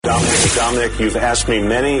Dominic, you've asked me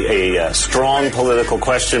many a strong political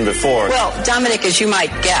question before. Well, Dominic, as you might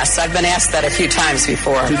guess, I've been asked that a few times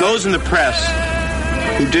before. To those in the press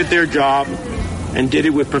who did their job and did it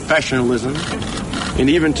with professionalism, and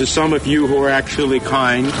even to some of you who are actually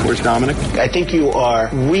kind, where's Dominic? I think you are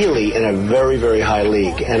really in a very, very high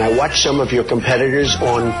league. And I watch some of your competitors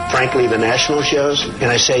on, frankly, the national shows, and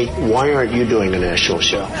I say, why aren't you doing a national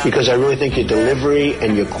show? Because I really think your delivery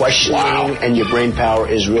and your questioning and your brain power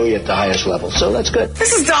is really at the highest level. So that's good.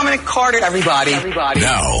 This is Dominic Carter, everybody.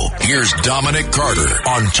 Now, here's Dominic Carter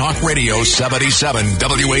on Talk Radio 77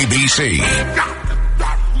 WABC.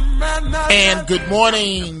 And good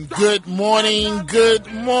morning.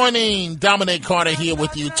 Dominic Carter here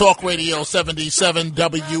with you. Talk Radio 77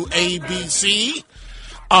 WABC.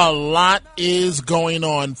 A lot is going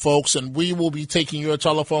on, folks, and we will be taking your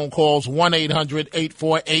telephone calls,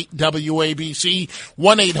 1-800-848-WABC,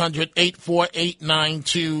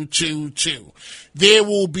 1-800-848-9222. There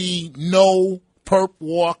will be no perp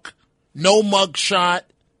walk, no mugshot,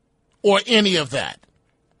 or any of that.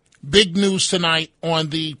 Big news tonight on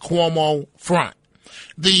the Cuomo front.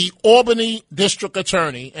 The Albany District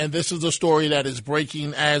Attorney, and this is a story that is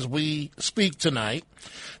breaking as we speak tonight,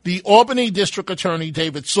 the Albany District Attorney,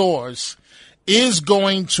 David Soares, is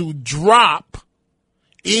going to drop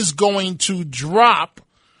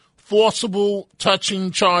forcible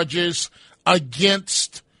touching charges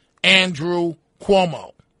against Andrew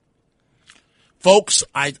Cuomo. Folks,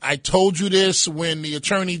 I told you this when the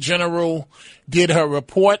Attorney General did her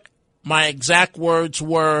report. My exact words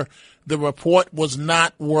were, the report was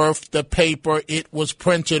not worth the paper it was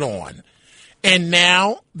printed on. And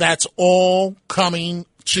now that's all coming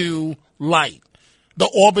to light. The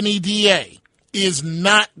Albany DA is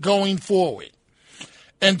not going forward.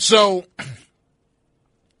 And so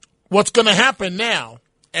what's going to happen now,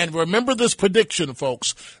 and remember this prediction,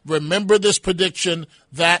 folks, remember this prediction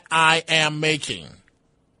that I am making.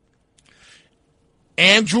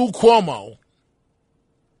 Andrew Cuomo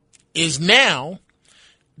is now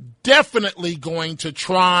definitely going to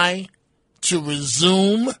try to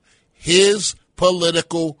resume his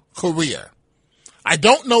political career. I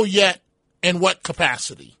don't know yet in what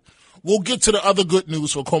capacity. We'll get to the other good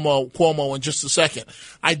news for Cuomo in just a second.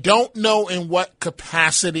 I don't know in what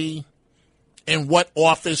capacity, in what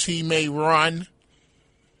office he may run,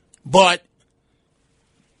 but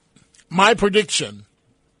my prediction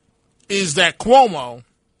is that Cuomo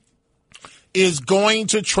is going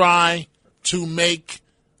to try to make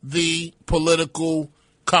the political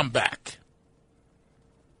comeback.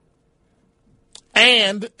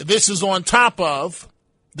 And this is on top of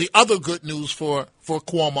the other good news for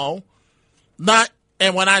Cuomo.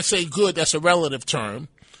 And when I say good, that's a relative term.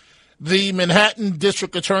 The Manhattan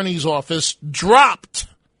District Attorney's Office dropped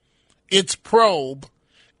its probe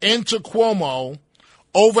into Cuomo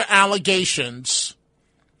over allegations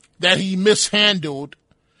that he mishandled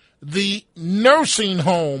the nursing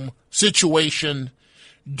home situation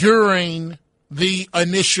during the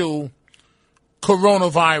initial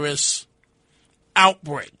coronavirus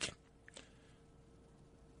outbreak.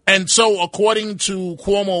 And so, according to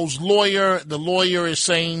Cuomo's lawyer, the lawyer is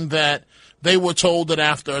saying that they were told that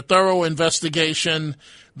after a thorough investigation,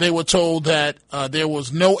 they were told that there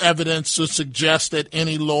was no evidence to suggest that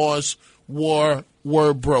any laws were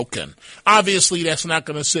broken. Obviously, that's not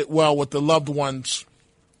going to sit well with the loved ones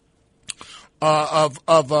of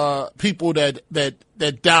people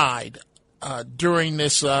that died during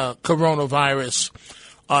this coronavirus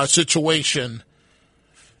situation.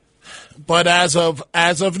 But as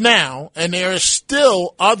of now, and there are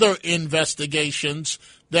still other investigations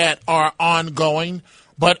that are ongoing,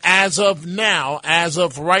 but as of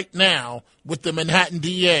right now, with the Manhattan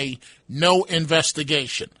DA, no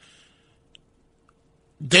investigation.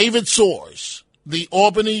 David Soares, the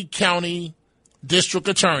Albany County District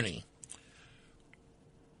Attorney,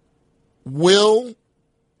 will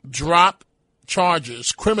drop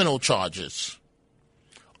charges, criminal charges,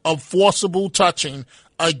 of forcible touching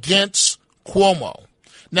against Cuomo.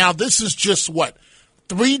 Now, this is just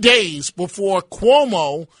 3 days before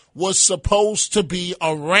Cuomo was supposed to be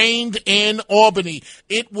arraigned in Albany.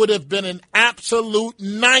 It would have been an absolute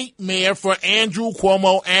nightmare for Andrew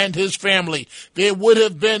Cuomo and his family. There would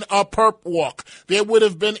have been a perp walk. There would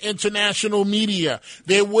have been international media.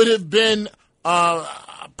 There would have been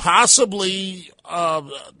possibly,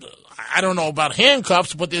 I don't know about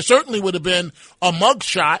handcuffs, but there certainly would have been a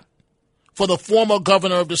mugshot for the former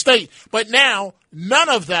governor of the state. But now, none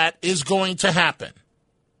of that is going to happen.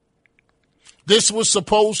 This was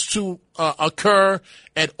supposed to occur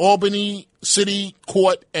at Albany City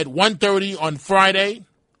Court at 1:30 on Friday.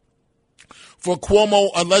 for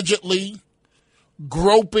Cuomo allegedly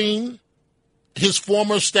groping his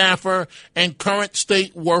former staffer and current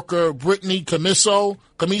state worker Brittany Commisso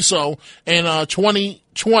in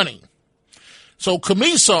 2020. So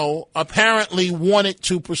Commisso apparently wanted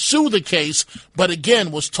to pursue the case, but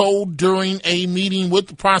again was told during a meeting with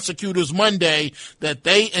the prosecutors Monday that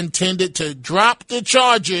they intended to drop the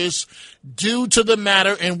charges due to the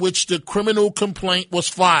matter in which the criminal complaint was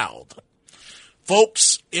filed.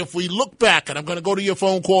 Folks, if we look back, and I'm going to go to your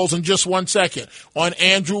phone calls in just 1 second, on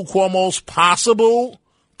Andrew Cuomo's possible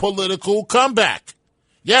political comeback.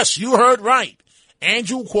 Yes, you heard right.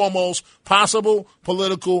 Andrew Cuomo's possible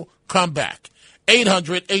political comeback.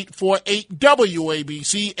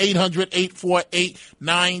 800-848-WABC,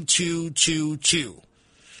 800-848-9222.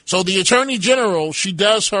 So the Attorney General, she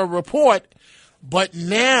does her report, but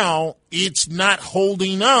now it's not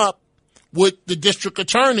holding up with the district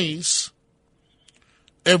attorneys,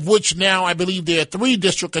 of which now I believe there are 3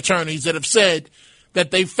 district attorneys that have said that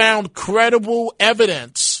they found credible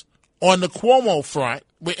evidence on the Cuomo front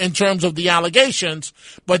in terms of the allegations,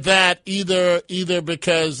 but that either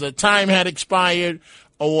because the time had expired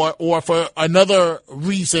or for another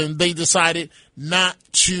reason, they decided not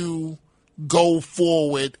to go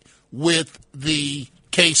forward with the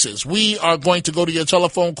cases. We are going to go to your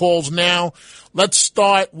telephone calls now. Let's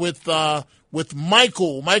start with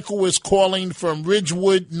Michael. Michael is calling from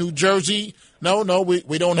Ridgewood, New Jersey. No,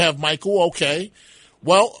 we don't have Michael. Okay.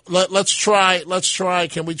 Well, let's try.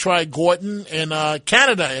 Can we try Gordon in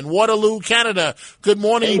Canada, in Waterloo, Canada? Good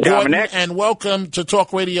morning, hey, Gordon, Dominic. and welcome to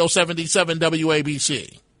Talk Radio 77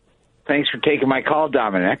 WABC. Thanks for taking my call,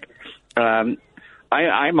 Dominic. I'm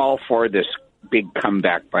all for this big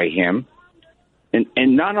comeback by him. And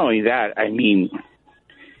not only that, I mean,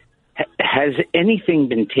 has anything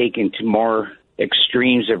been taken to more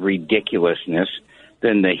extremes of ridiculousness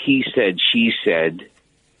than the he said, she said,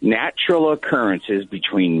 natural occurrences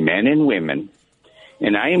between men and women?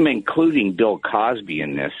 And I am including Bill Cosby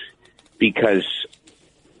in this because,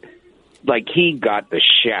 like, he got the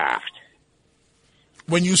shaft.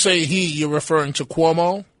 When you say he, you're referring to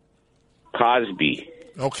Cuomo? Cosby.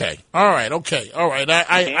 Okay. All right.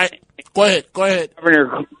 I go ahead.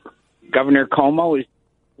 Governor Cuomo,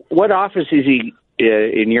 what office is he,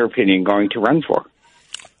 in your opinion, going to run for?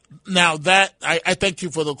 Now that I thank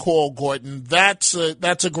you for the call, Gordon. That's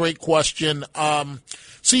a great question.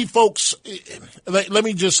 See, folks, let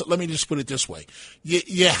me just put it this way.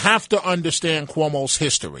 You have to understand Cuomo's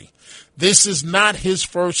history. This is not his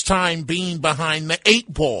first time being behind the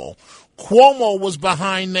 8 ball. Cuomo was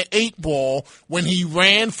behind the 8 ball when he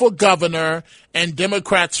ran for governor, and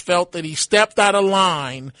Democrats felt that he stepped out of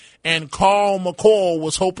line, and Carl McCall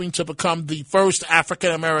was hoping to become the first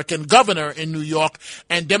African-American governor in New York,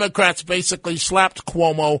 and Democrats basically slapped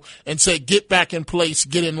Cuomo and said, get back in place,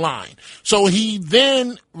 get in line. So he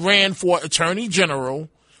then ran for attorney general,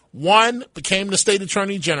 became the state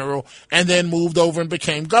attorney general, and then moved over and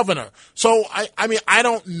became governor. So, I mean, I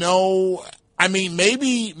don't know. I mean,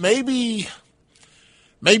 maybe the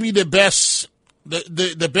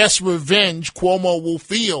best revenge Cuomo will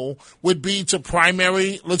feel would be to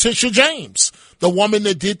primary Letitia James, the woman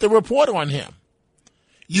that did the report on him.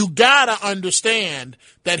 You gotta understand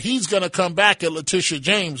that he's gonna come back at Letitia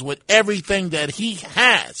James with everything that he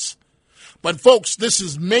has. But folks, this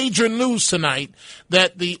is major news tonight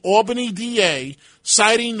that the Albany DA,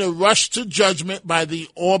 citing the rush to judgment by the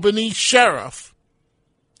Albany sheriff,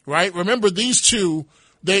 right? Remember, these two,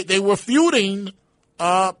 they were feuding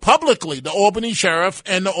publicly, the Albany sheriff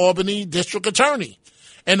and the Albany district attorney.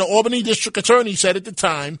 And the Albany district attorney said at the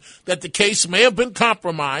time that the case may have been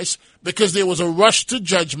compromised because there was a rush to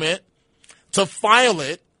judgment to file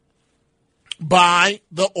it by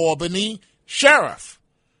the Albany sheriff.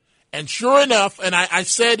 And sure enough, and I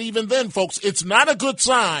said even then, folks, it's not a good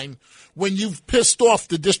sign when you've pissed off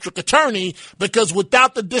the district attorney, because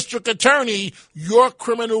without the district attorney, your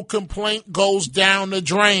criminal complaint goes down the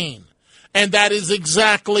drain. And that is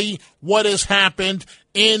exactly what has happened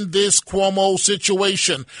in this Cuomo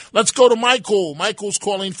situation. Let's go to Michael. Michael's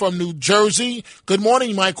calling from New Jersey. Good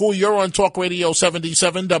morning, Michael. You're on Talk Radio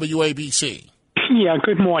 77 WABC. Yeah,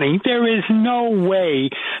 good morning. There is no way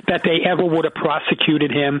that they ever would have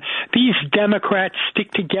prosecuted him. These Democrats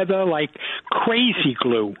stick together like crazy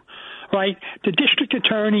glue. Right? The district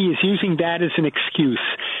attorney is using that as an excuse.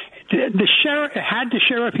 The sheriff, had the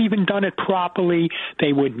sheriff even done it properly,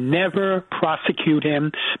 they would never prosecute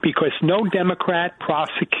him because no Democrat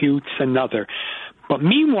prosecutes another. But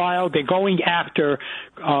meanwhile, they're going after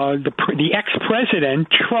the ex-president,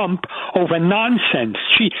 Trump, over nonsense.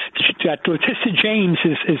 Letitia James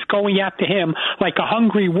is going after him like a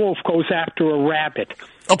hungry wolf goes after a rabbit.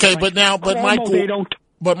 Okay, but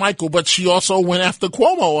Michael, but she also went after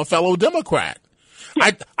Cuomo, a fellow Democrat.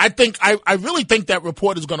 I really think that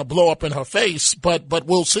report is going to blow up in her face, but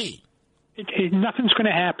we'll see. Nothing's going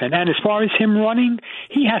to happen. And as far as him running,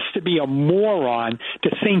 he has to be a moron to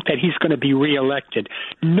think that he's going to be reelected.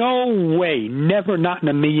 No way. Never, not in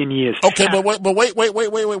a million years. Okay, but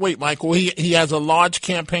wait, Michael. He has a large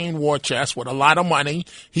campaign war chest with a lot of money.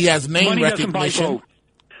 He has name recognition.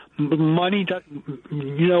 Money doesn't,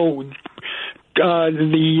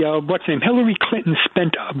 what's her name? Hillary Clinton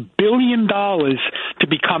spent $1 billion to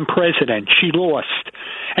become president. She lost.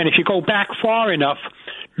 And if you go back far enough,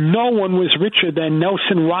 no one was richer than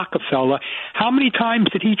Nelson Rockefeller. How many times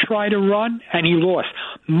did he try to run? And he lost.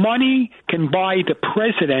 Money can buy the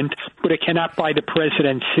president, but it cannot buy the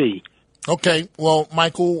presidency. Okay, well,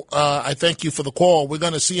 Michael, I thank you for the call. We're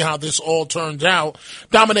going to see how this all turns out.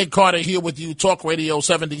 Dominic Carter here with you, Talk Radio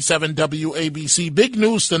 77 WABC. Big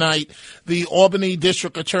news tonight, the Albany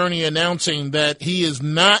District Attorney announcing that he is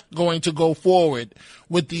not going to go forward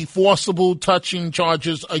with the forcible touching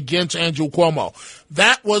charges against Andrew Cuomo.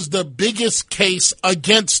 That was the biggest case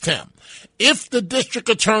against him. If the district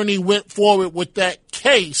attorney went forward with that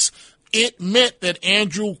case, it meant that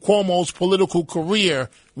Andrew Cuomo's political career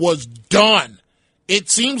was done. It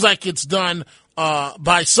seems like it's done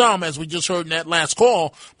by some, as we just heard in that last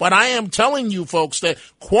call. But I am telling you, folks, that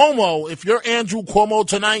Cuomo, if you're Andrew Cuomo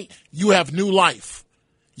tonight, you have new life.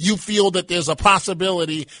 You feel that there's a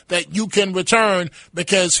possibility that you can return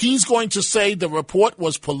because he's going to say the report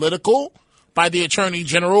was political by the Attorney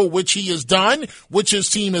General, which he has done, which his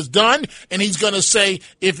team has done. And he's going to say,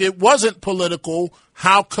 if it wasn't political,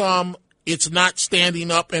 how come it's not standing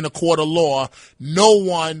up in a court of law? No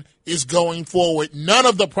one is going forward. None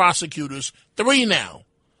of the prosecutors, 3 now,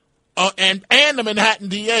 and the Manhattan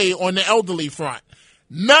DA on the elderly front.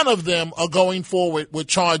 None of them are going forward with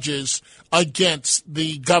charges against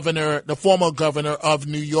the governor, the former governor of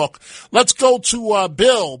New York. Let's go to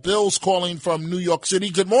Bill. Bill's calling from New York City.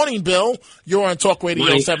 Good morning, Bill. You're on Talk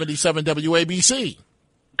Radio 77 WABC.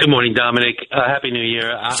 Good morning, Dominic. Happy New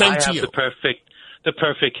Year. Same I to have you. The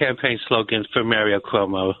perfect campaign slogan for Mario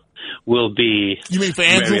Cuomo will be... You mean for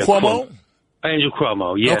Andrew Cuomo? Andrew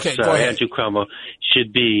Cuomo, yes. Okay, go ahead. Andrew Cuomo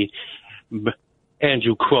should be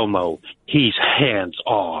Andrew Cuomo. He's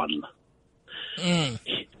hands-on. He's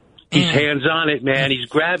hands-on it, man. He's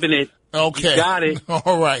grabbing it. Okay. He's got it.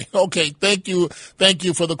 All right. Okay. Thank you. Thank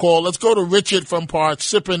you for the call. Let's go to Richard from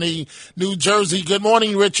Parsippany, New Jersey. Good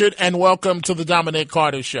morning, Richard, and welcome to the Dominic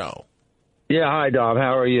Carter Show. Yeah, hi, Dom.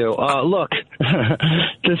 How are you? Look,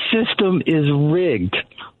 the system is rigged.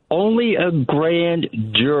 Only a grand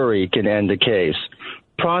jury can end the case.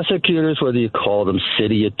 Prosecutors, whether you call them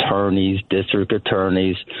city attorneys, district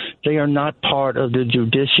attorneys, they are not part of the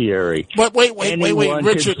judiciary. But wait,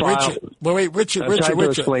 Richard.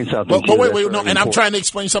 Explain something and I'm trying to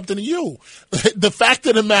explain something to you. The fact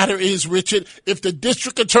of the matter is, Richard, if the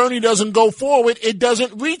district attorney doesn't go forward, it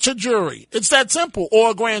doesn't reach a jury. It's that simple,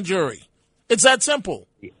 or a grand jury. It's that simple.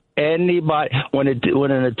 Anybody, when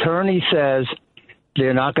an attorney says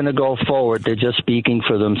they're not going to go forward, they're just speaking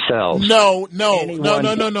for themselves. No.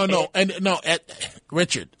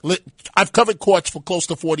 Richard, I've covered courts for close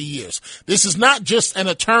to 40 years. This is not just an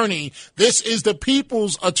attorney. This is the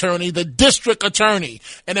people's attorney, the district attorney.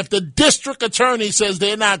 And if the district attorney says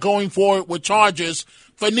they're not going forward with charges,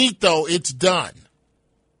 finito, it's done.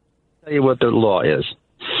 I'll tell you what the law is.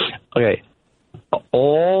 Okay.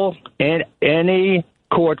 Any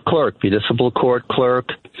court clerk, municipal court clerk,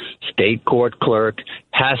 state court clerk,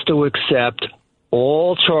 has to accept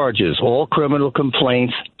all charges, all criminal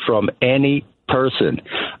complaints from any person.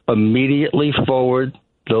 Immediately forward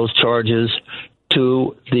those charges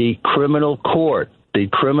to the criminal court, the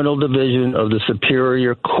criminal division of the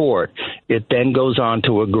Superior Court. It then goes on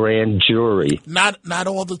to a grand jury. Not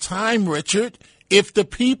all the time, Richard. If the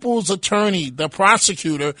people's attorney, the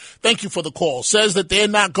prosecutor, thank you for the call, says that they're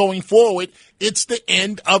not going forward, it's the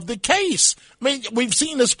end of the case. I mean, we've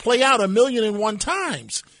seen this play out 1,000,001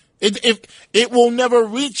 times. It will never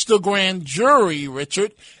reach the grand jury,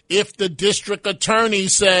 Richard, if the district attorney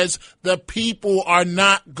says the people are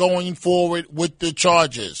not going forward with the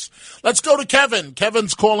charges. Let's go to Kevin.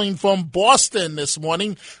 Kevin's calling from Boston this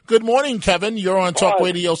morning. Good morning, Kevin. You're on Talk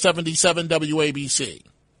Radio 77 WABC.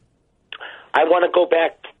 I want to go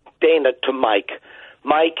back, Dana, to Mike.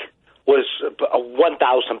 Mike was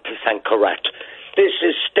 1,000% correct. This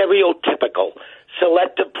is stereotypical,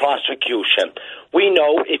 selective prosecution. We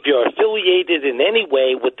know if you're affiliated in any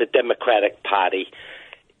way with the Democratic Party,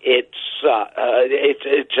 it's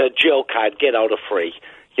a jail card, get out of free.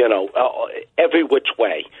 Every which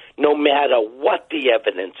way, no matter what the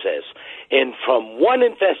evidence is. And from one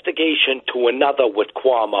investigation to another with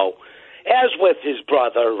Cuomo, as with his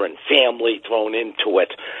brother and family thrown into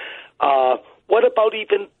it. What about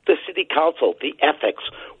even the city council, the ethics,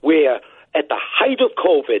 where at the height of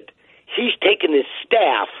COVID, he's taken his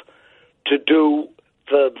staff to do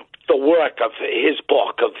the work of his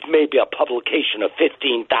book, of maybe a publication of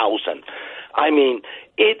 15,000. I mean,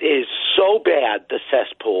 it is so bad, the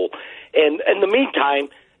cesspool. And in the meantime,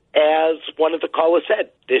 as one of the callers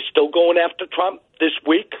said, they're still going after Trump this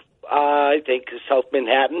week. I think South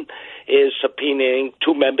Manhattan is subpoenaing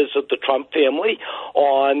 2 members of the Trump family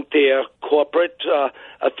on their corporate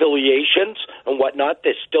affiliations and whatnot.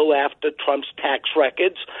 They're still after Trump's tax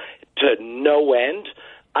records to no end.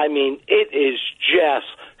 I mean, it is just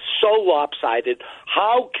so lopsided.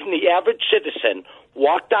 How can the average citizen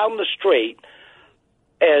walk down the street,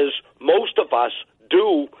 as most of us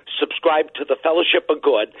do subscribe to the Fellowship of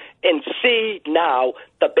Good, and see now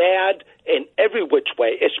the bad in every which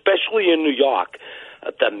way, especially in New York,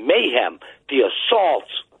 the mayhem, the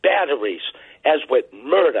assaults, batteries, as with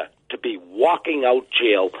murder, to be walking out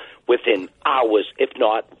jail within hours, if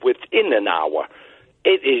not within an hour.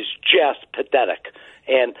 It is just pathetic.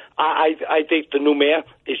 And I think the new mayor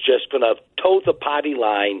is just going to toe the party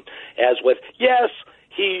line, as with, yes,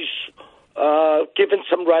 he's given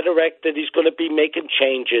some rhetoric that he's going to be making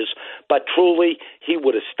changes, but truly he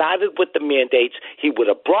would have started with the mandates. He would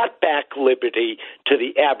have brought back liberty to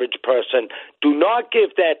the average person. Do not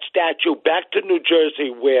give that statue back to New Jersey,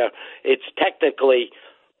 where it's technically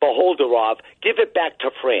beholder of. Give it back to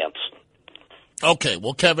France. Okay,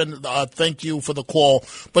 well, Kevin, thank you for the call.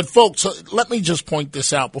 But, folks, let me just point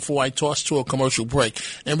this out before I toss to a commercial break.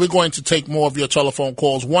 And we're going to take more of your telephone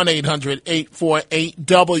calls,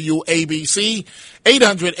 1-800-848-WABC,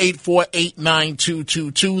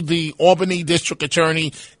 800-848-9222. The Albany District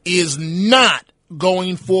Attorney is not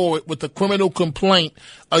going forward with the criminal complaint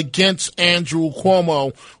against Andrew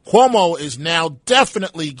Cuomo. Cuomo is now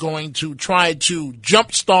definitely going to try to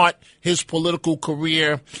jumpstart his political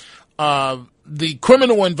career. The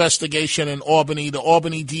criminal investigation in Albany, the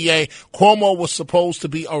Albany DA, Cuomo was supposed to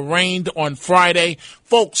be arraigned on Friday.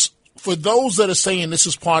 Folks, for those that are saying this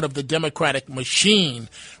is part of the Democratic machine,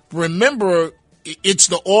 remember it's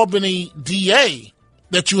the Albany DA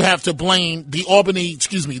that you have to blame, the Albany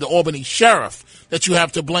sheriff that you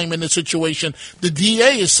have to blame in this situation. The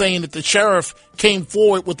DA is saying that the sheriff came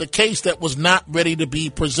forward with a case that was not ready to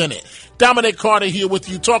be presented. Dominic Carter here with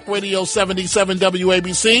you, Talk Radio 77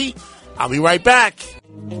 WABC. I'll be right back.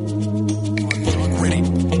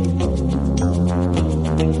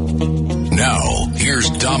 Now, here's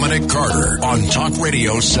Dominic Carter on Talk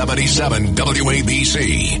Radio 77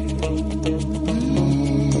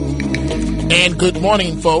 WABC. And good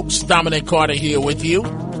morning, folks. Dominic Carter here with you.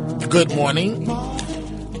 Good morning.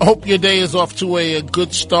 I hope your day is off to a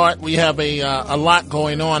good start. We have a lot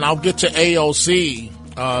going on. I'll get to AOC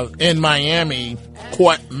in Miami,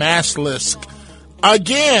 caught maskless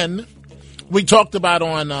again. We talked about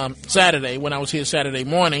on Saturday, when I was here Saturday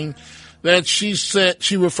morning, that she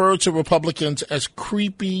referred to Republicans as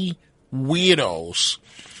creepy weirdos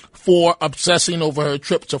for obsessing over her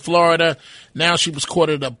trip to Florida. Now she was caught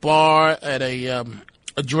at a bar, at a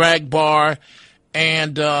drag bar,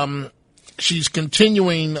 and she's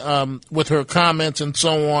continuing with her comments and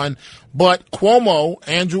so on. But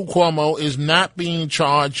Andrew Cuomo, is not being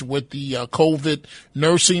charged with the COVID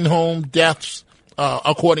nursing home deaths,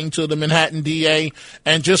 according to the Manhattan DA.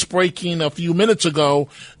 And just breaking a few minutes ago,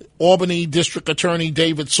 Albany District Attorney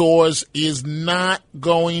David Soares is not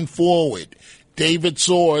going forward. David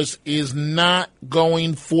Soares is not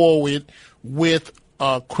going forward with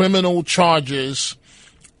criminal charges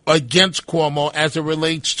against Cuomo as it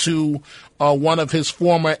relates to one of his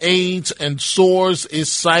former aides. And Soares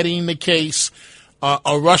is citing the case,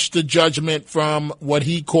 a rush to judgment from what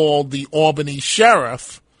he called the Albany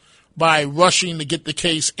sheriff, by rushing to get the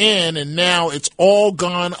case in, and now it's all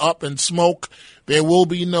gone up in smoke. There will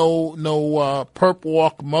be no perp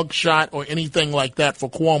walk, mugshot, or anything like that for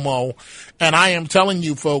Cuomo. And I am telling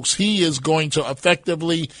you, folks, he is going to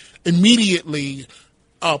immediately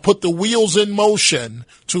put the wheels in motion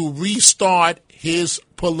to restart his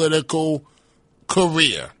political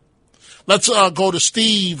career. Let's go to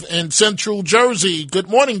Steve in Central Jersey. Good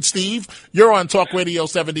morning, Steve. You're on Talk Radio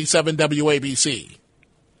 77 WABC.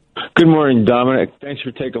 Good morning, Dominic. Thanks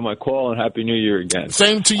for taking my call, and Happy New Year again.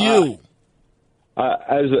 Same to you.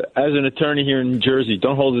 As an attorney here in New Jersey,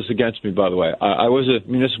 don't hold this against me, by the way. I was a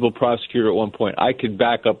municipal prosecutor at one point. I could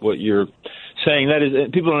back up what you're saying. That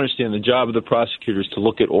is, people don't understand the job of the prosecutor is to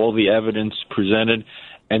look at all the evidence presented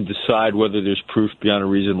and decide whether there's proof beyond a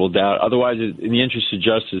reasonable doubt. Otherwise, in the interest of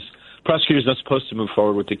justice, prosecutors are not supposed to move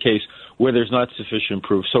forward with the case where there's not sufficient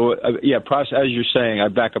proof. So, as you're saying, I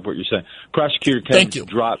back up what you're saying. Prosecutor can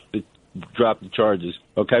drop the charges.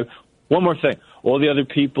 Okay. One more thing. All the other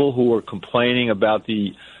people who are complaining about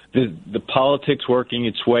the politics working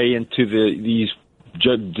its way into these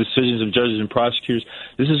decisions of judges and prosecutors,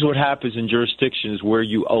 this is what happens in jurisdictions where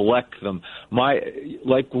you elect them.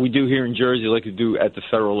 Like we do here in Jersey, like we do at the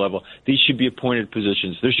federal level, these should be appointed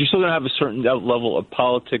positions. You're still going to have a certain level of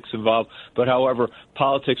politics involved, but however,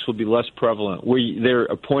 politics will be less prevalent. Where they're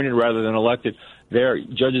appointed rather than elected, their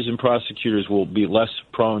judges and prosecutors will be less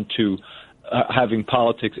prone to having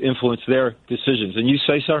politics influence their decisions. And you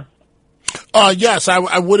say, sir? Yes,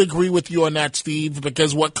 I would agree with you on that, Steve,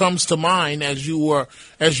 because what comes to mind as you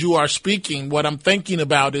are speaking, what I'm thinking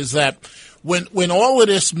about is that when all of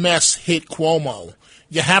this mess hit Cuomo,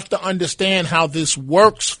 you have to understand how this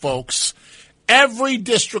works, folks. Every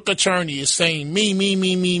district attorney is saying, me, me,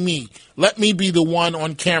 me, me, me. Let me be the one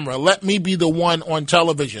on camera. Let me be the one on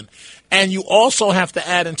television. And you also have to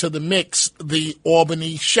add into the mix the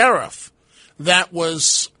Albany sheriff that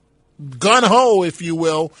was gun-ho, if you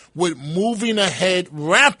will, with moving ahead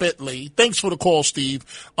rapidly. Thanks for the call, Steve,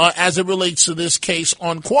 as it relates to this case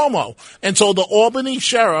on Cuomo. And so the Albany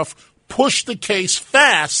sheriff pushed the case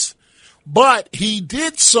fast, but he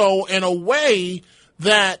did so in a way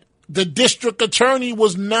that the district attorney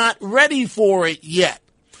was not ready for it yet.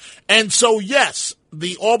 And so, yes,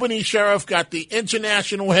 the Albany sheriff got the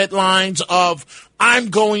international headlines of, I'm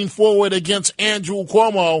going forward against Andrew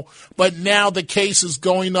Cuomo, but now the case is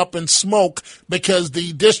going up in smoke because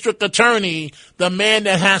the district attorney, the man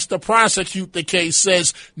that has to prosecute the case,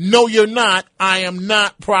 says, no, you're not. I am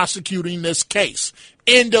not prosecuting this case.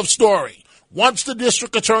 End of story. Once the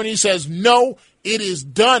district attorney says no, it is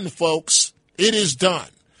done, folks. It is done.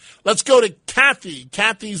 Let's go to Kathy.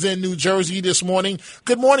 Kathy's in New Jersey this morning.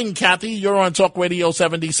 Good morning, Kathy. You're on Talk Radio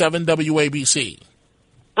 77 WABC.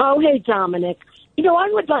 Oh, hey, Dominic. I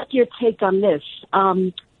would like your take on this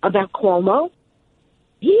about Cuomo.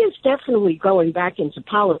 He is definitely going back into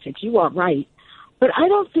politics. You are right. But I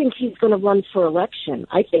don't think he's going to run for election.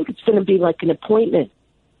 I think it's going to be like an appointment,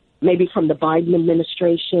 maybe from the Biden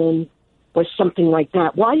administration or something like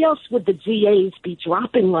that. Why else would the DAs be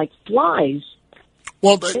dropping like flies?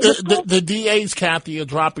 Well, the DAs, Kathy, are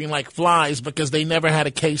dropping like flies because they never had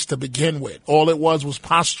a case to begin with. All it was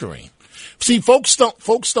posturing. See, folks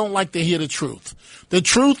don't like to hear the truth. The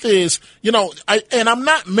truth is, and I'm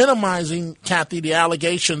not minimizing, Kathy, the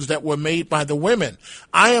allegations that were made by the women.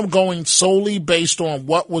 I am going solely based on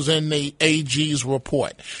what was in the AG's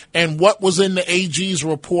report. And what was in the AG's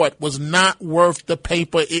report was not worth the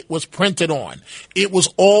paper it was printed on. It was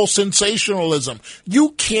all sensationalism.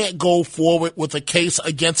 You can't go forward with a case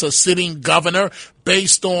against a sitting governor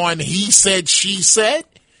based on he said, she said.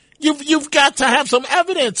 You've got to have some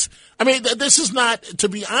evidence. I mean, this is not, to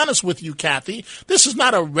be honest with you, Kathy, this is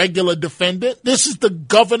not a regular defendant. This is the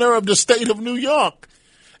governor of the state of New York.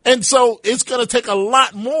 And so it's going to take a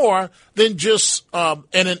lot more than just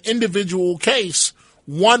in an individual case.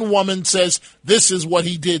 One woman says, this is what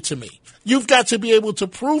he did to me. You've got to be able to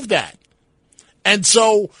prove that. And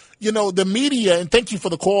so, the media, and thank you for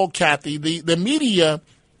the call, Kathy, the media,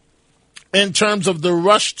 in terms of the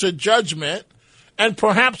rush to judgment, and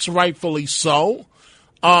perhaps rightfully so,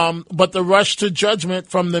 but the rush to judgment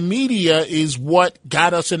from the media is what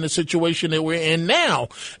got us in the situation that we're in now.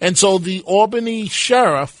 And so the Albany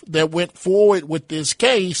sheriff that went forward with this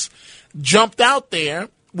case jumped out there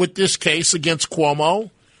with this case against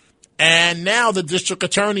Cuomo, and now the district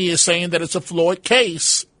attorney is saying that it's a flawed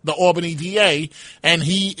case, the Albany DA, and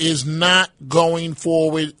he is not going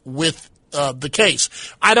forward with the case.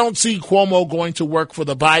 I don't see Cuomo going to work for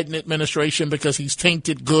the Biden administration because he's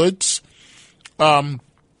tainted goods.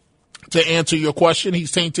 To answer your question,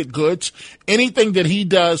 he's tainted goods. Anything that he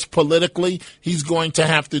does politically, he's going to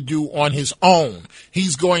have to do on his own.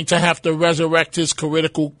 He's going to have to resurrect his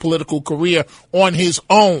political career on his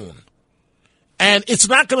own. And it's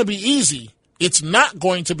not going to be easy. It's not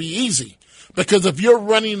going to be easy. Because if you're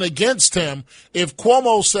running against him, if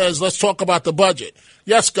Cuomo says, let's talk about the budget.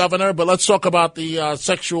 Yes, Governor, but let's talk about the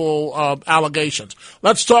sexual allegations.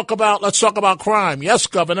 Let's talk about crime. Yes,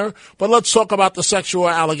 Governor, but let's talk about the sexual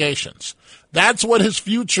allegations. That's what his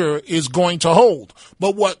future is going to hold.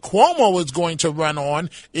 But what Cuomo is going to run on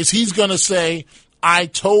is he's going to say, I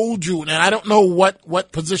told you, and I don't know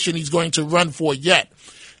what position he's going to run for yet.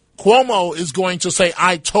 Cuomo is going to say,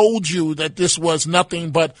 I told you that this was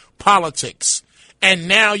nothing but politics. And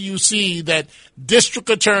now you see that district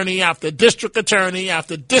attorney after district attorney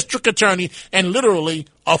after district attorney, and literally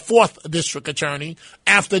a fourth district attorney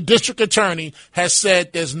after district attorney has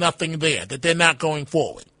said there's nothing there, that they're not going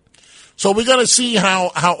forward. So we're going to see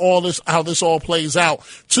how this all plays out.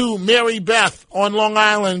 To Mary Beth on Long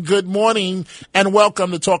Island, good morning and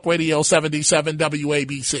welcome to Talk Radio 77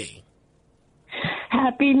 WABC.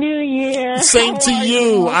 Happy New Year. Same to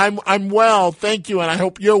you. I'm well, thank you, and I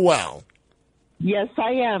hope you're well. Yes,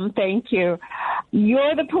 I am. Thank you.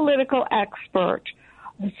 You're the political expert.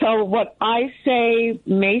 So what I say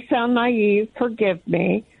may sound naive, forgive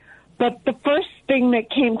me, but the first thing that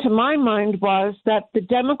came to my mind was that the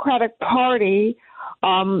Democratic Party,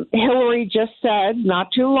 Hillary just said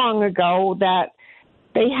not too long ago that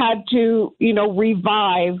they had to,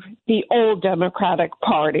 revive the old Democratic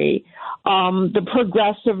Party. The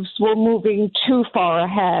progressives were moving too far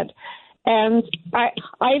ahead. And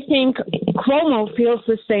I think Cuomo feels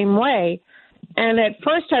the same way. And at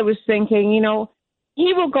first I was thinking,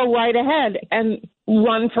 he will go right ahead and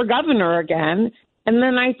run for governor again. And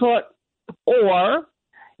then I thought, or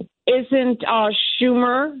isn't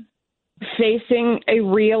Schumer facing a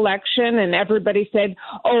re-election? And everybody said,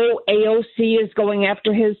 AOC is going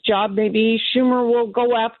after his job. Maybe Schumer will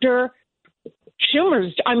go after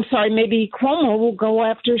maybe Cuomo will go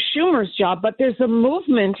after Schumer's job. But there's a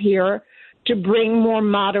movement here to bring more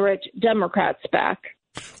moderate Democrats back.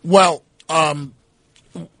 Well,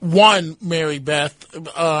 one, Mary Beth,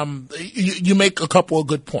 you make a couple of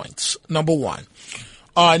good points. Number one.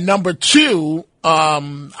 Number two,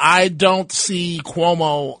 I don't see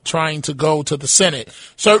Cuomo trying to go to the Senate.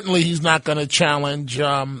 Certainly he's not going to challenge,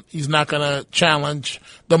 the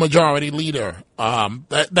majority leader.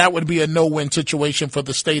 That would be a no-win situation for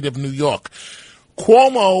the state of New York.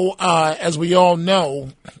 Cuomo, as we all know,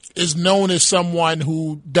 is known as someone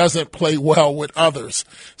who doesn't play well with others.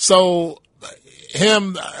 So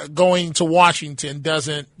him going to Washington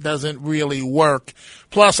doesn't really work.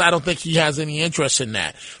 Plus, I don't think he has any interest in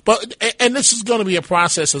that. And this is going to be a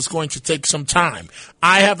process that's going to take some time.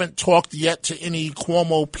 I haven't talked yet to any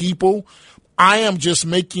Cuomo people. I am just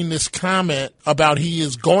making this comment about he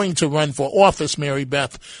is going to run for office, Mary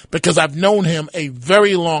Beth, because I've known him a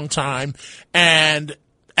very long time. And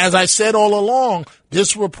as I said all along,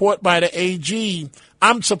 this report by the AG,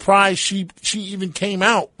 I'm surprised she even came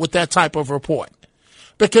out with that type of report,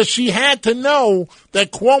 because she had to know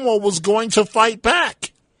that Cuomo was going to fight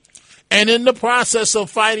back. And in the process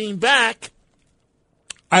of fighting back,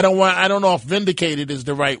 I don't know if vindicated is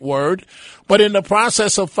the right word, but in the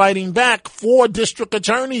process of fighting back, 4 district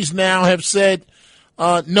attorneys now have said,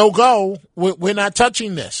 no go, we're not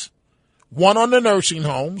touching this. One on the nursing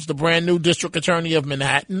homes, the brand new district attorney of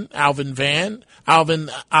Manhattan, Alvin Bragg,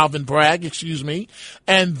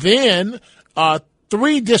 and then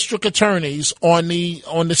 3 district attorneys on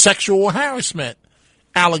the sexual harassment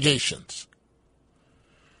allegations.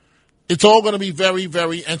 It's all going to be very,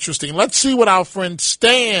 very interesting. Let's see what our friend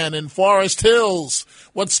Stan in Forest Hills,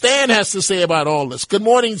 what Stan has to say about all this. Good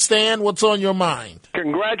morning, Stan. What's on your mind?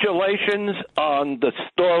 Congratulations on the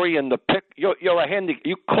story and the pick. You're a handy.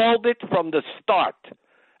 You called it from the start.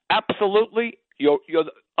 Absolutely. You're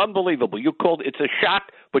unbelievable. You called it's a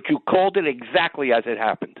shock, but you called it exactly as it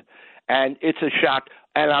happened. And it's a shock,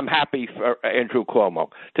 and I'm happy for Andrew Cuomo,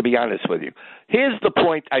 to be honest with you. Here's the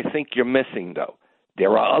point I think you're missing, though.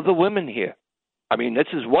 There are other women here. I mean, this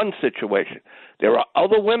is one situation. There are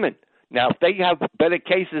other women. Now, if they have better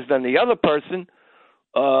cases than the other person,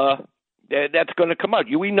 that's going to come out.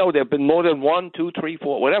 We know there have been more than 1, 2, 3,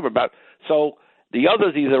 4, whatever. So the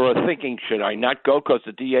others either are thinking, should I not go because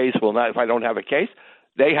the DAs will not, if I don't have a case?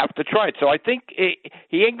 They have to try it. So I think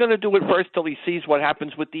he ain't going to do it first till he sees what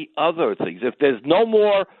happens with the other things. If there's no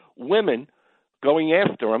more women going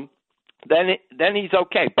after him, then he's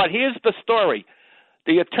okay. But here's the story.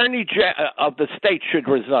 The attorney of the state should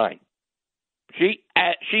resign. She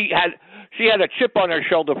had a chip on her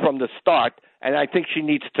shoulder from the start, and I think she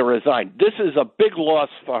needs to resign. This is a big loss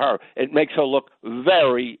for her. It makes her look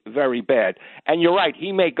very, very bad. And you're right,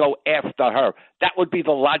 he may go after her. That would be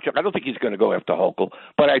the logic. I don't think he's going to go after Hochul,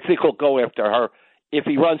 but I think he'll go after her. If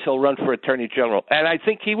he runs, he'll run for attorney general, and I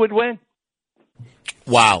think he would win.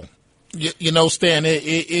 Wow. Stan,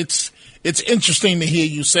 it's interesting to hear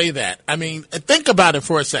you say that. I mean, think about it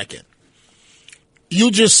for a second.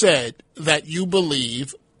 You just said that you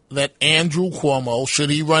believe that Andrew Cuomo, should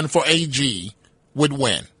he run for AG, would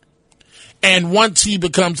win. And once he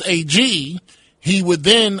becomes AG, he would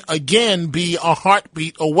then again be a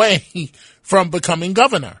heartbeat away from becoming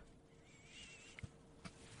governor.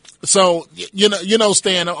 So, you know,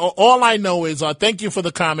 Stan, all I know is, thank you for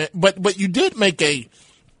the comment, but you did make a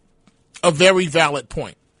very valid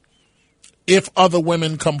point. If other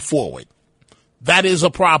women come forward, that is a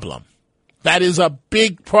problem. That is a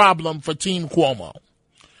big problem for Team Cuomo.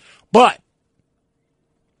 But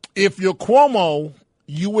if you're Cuomo,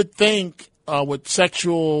 you would think with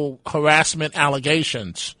sexual harassment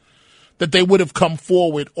allegations that they would have come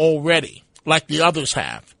forward already, like the others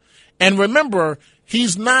have. And remember,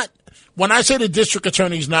 he's not, when I say the district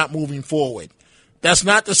attorney's not moving forward, that's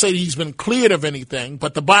not to say he's been cleared of anything,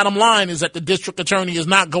 but the bottom line is that the district attorney is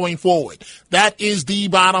not going forward. That is the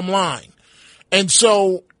bottom line. And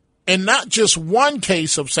so, in not just one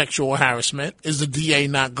case of sexual harassment is the DA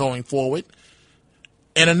not going forward.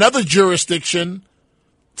 In another jurisdiction,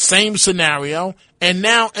 same scenario, and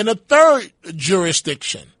now in a third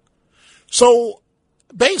jurisdiction. So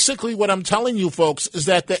basically what I'm telling you folks is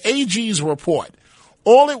that the AG's report,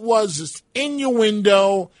 all it was is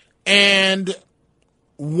innuendo and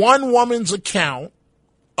one woman's account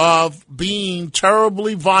of being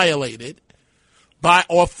terribly violated by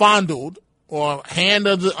or fondled or hand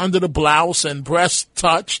under the blouse and breast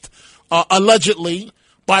touched, allegedly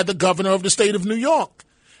by the governor of the state of New York.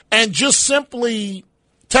 And just simply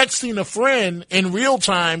texting a friend in real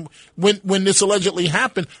time when this allegedly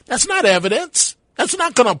happened, that's not evidence. That's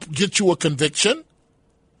not going to get you a conviction.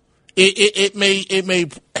 It may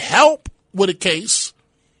help with a case,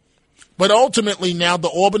 but ultimately now the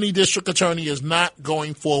Albany district attorney is not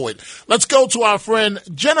going forward. Let's go to our friend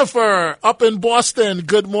Jennifer up in Boston.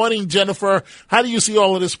 Good morning, Jennifer. How do you see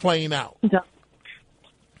all of this playing out?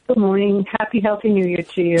 Good morning. Happy, healthy New Year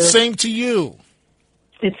to you. Same to you.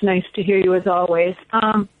 It's nice to hear you as always.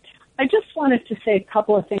 I just wanted to say a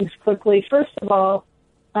couple of things quickly. First of all,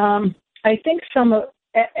 I think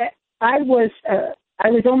I was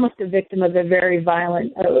almost a victim of a very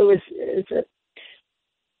violent.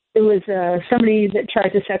 It was somebody that tried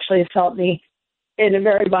to sexually assault me in a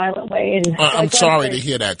very violent way. And I'm sorry to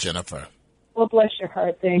hear that, Jennifer. Well, bless your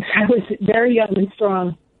heart. Thanks. I was very young and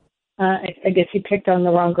strong. I guess you picked on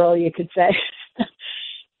the wrong girl, you could say.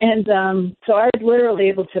 And so I was literally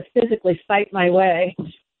able to physically fight my way.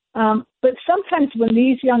 But sometimes when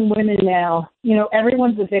these young women now,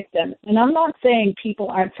 everyone's a victim. And I'm not saying people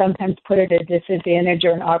aren't sometimes put at a disadvantage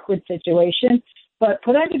or an awkward situation, but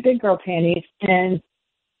put on your big girl panties and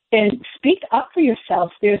speak up for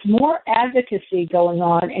yourself. There's more advocacy going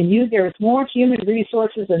on, and there's more human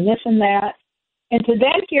resources and this and that. And to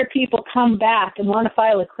then hear people come back and want to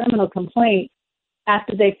file a criminal complaint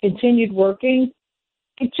after they've continued working,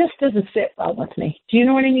 it just doesn't sit well with me. Do you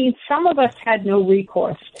know what I mean? Some of us had no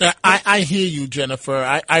recourse. I hear you,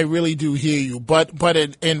 Jennifer. I really do hear you. But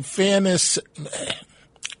in fairness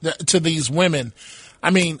to these women,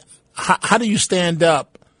 I mean, how do you stand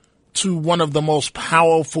up to one of the most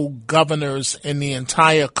powerful governors in the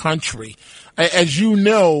entire country? As you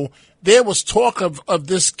know, there was talk of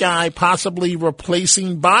this guy possibly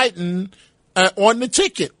replacing Biden on the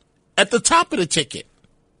ticket, at the top of the ticket.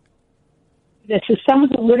 This is someone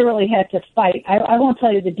who literally had to fight. I won't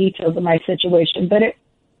tell you the details of my situation, but it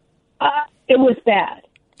was bad.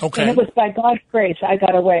 Okay. And it was by God's grace I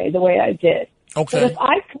got away the way I did. Okay. But if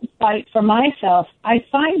I can fight for myself, I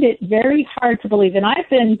find it very hard to believe.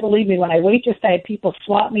 And believe me, when I waitressed, I had people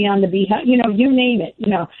swat me on the behind. You name it.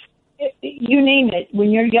 You name it.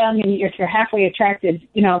 When you're young and if you're halfway attractive,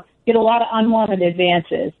 get a lot of unwanted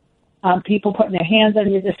advances. People putting their hands on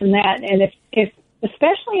you, this and that. And if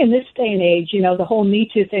especially in this day and age, the whole Me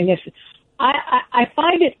Too thing, I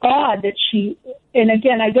find it odd that she, and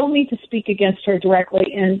again, I don't mean to speak against her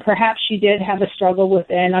directly, and perhaps she did have a struggle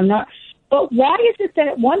with it, and I'm not, but why is it that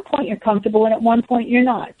at one point you're comfortable and at one point you're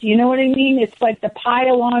not? Do you know what I mean? It's like the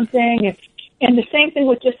pile-on thing, and the same thing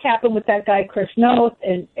would just happen with that guy, Chris Noth,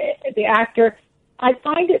 and the actor. I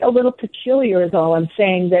find it a little peculiar is all I'm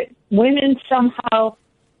saying, that women somehow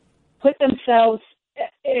put themselves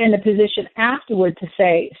in a position afterward to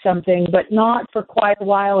say something, but not for quite a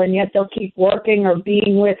while, and yet they'll keep working or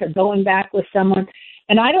being with or going back with someone.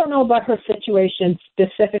 And I don't know about her situation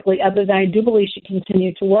specifically, other than I do believe she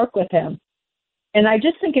continued to work with him. And I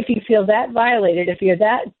just think if you feel that violated, if you're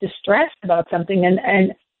that distressed about something,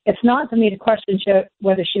 and it's not for me to question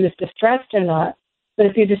whether she was distressed or not, but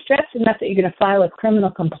if you're distressed enough that you're going to file a criminal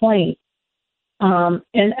complaint, and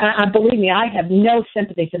believe me, I have no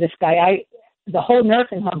sympathy for this guy. The whole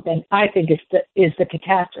nursing home thing, I think, is the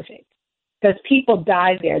catastrophe, because people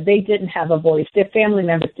died there. They didn't have a voice. Their family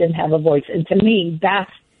members didn't have a voice. And to me,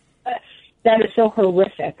 that's that is so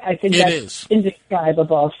horrific. I think It that's is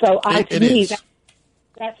indescribable. So it is.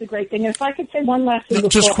 That's a great thing. And if I could say one last thing,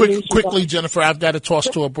 Just before I lose you, quickly, Jennifer, I've got to toss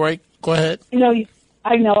to a break. Go ahead.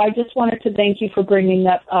 I know. I just wanted to thank you for bringing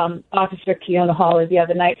up Officer Keona Haller the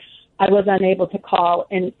other night. I was unable to call,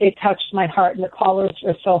 and it touched my heart, and the callers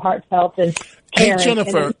were so heartfelt and caring. Hey,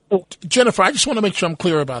 Jennifer, I just want to make sure I'm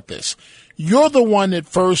clear about this. You're the one that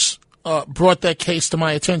first brought that case to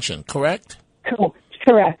my attention, correct?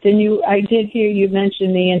 Correct. And I did hear you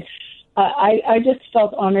mention me, and I just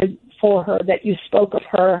felt honored for her that you spoke of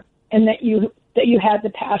her and that you had the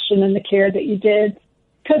passion and the care that you did.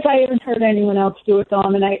 Because I haven't heard anyone else do it,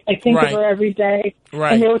 Dom, and I think of her every day.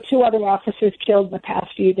 Right. And there were 2 other officers killed in the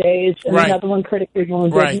past few days, and another one critically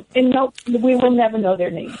wounded. Right. And no, we will never know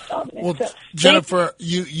their names, Dominic. Well, so, Jennifer,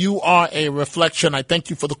 you are a reflection. I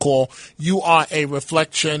thank you for the call. You are a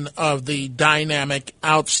reflection of the dynamic,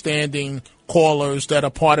 outstanding callers that are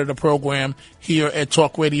part of the program here at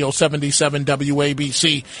Talk Radio 77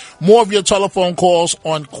 WABC. More of your telephone calls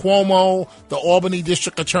on Cuomo, the Albany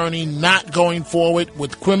District Attorney, not going forward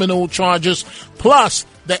with criminal charges, plus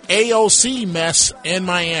the AOC mess in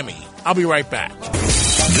Miami. I'll be right back.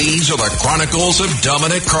 These are the Chronicles of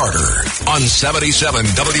Dominic Carter on 77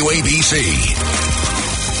 WABC.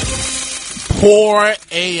 Poor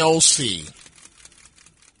AOC.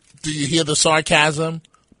 Do you hear the sarcasm?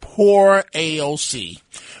 Poor AOC.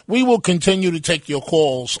 We will continue to take your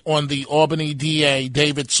calls on the Albany DA,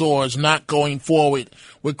 David Soares, not going forward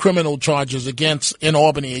with criminal charges in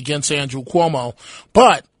Albany against Andrew Cuomo.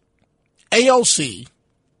 But AOC,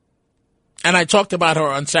 and I talked about her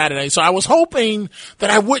on Saturday, so I was hoping that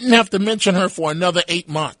I wouldn't have to mention her for another 8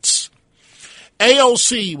 months.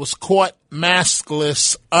 AOC was caught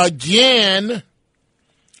maskless again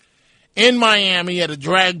in Miami at a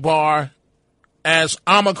drag bar as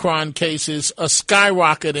Omicron cases are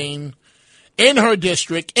skyrocketing in her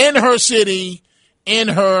district, in her city, in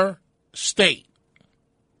her state.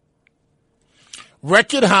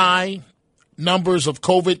 Record high numbers of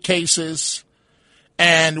COVID cases,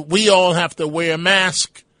 and we all have to wear a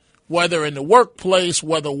mask, whether in the workplace,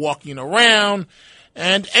 whether walking around.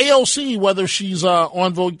 And AOC, whether she's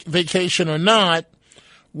on vacation or not,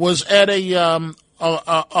 was at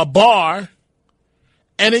a bar.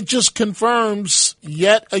 And it just confirms,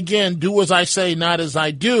 yet again, do as I say, not as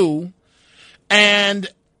I do. And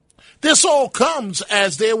this all comes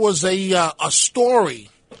as there was a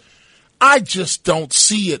story. I just don't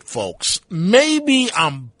see it, folks. Maybe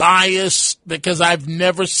I'm biased because I've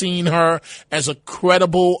never seen her as a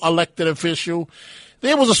credible elected official.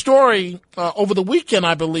 There was a story over the weekend,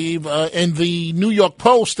 I believe, in the New York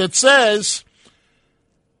Post that says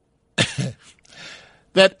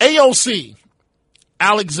that AOC,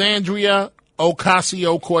 Alexandria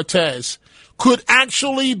Ocasio-Cortez, could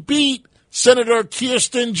actually beat Senator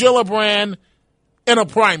Kirsten Gillibrand in a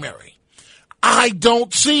primary. I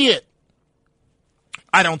don't see it.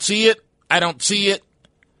 I don't see it. I don't see it.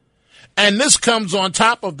 And this comes on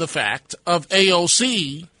top of the fact of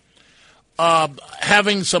AOC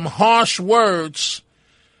having some harsh words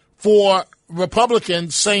for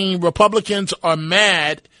Republicans, saying Republicans are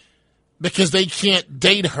mad because they can't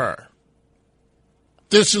date her.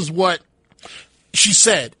 This is what she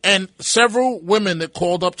said. And several women that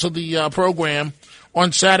called up to the program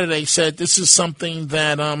on Saturday said this is something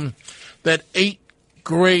that that eighth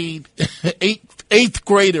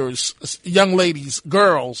graders, young ladies,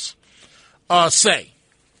 girls, say.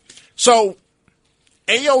 So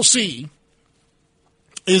AOC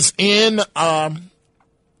is in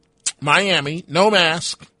Miami, no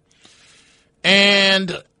mask,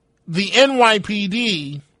 and the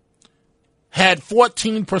NYPD had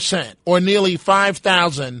 14%, or nearly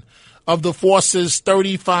 5,000, of the force's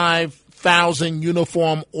 35,000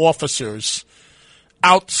 uniformed officers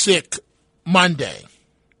out sick Monday.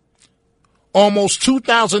 Almost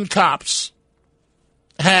 2,000 cops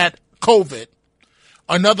had COVID.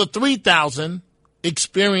 Another 3,000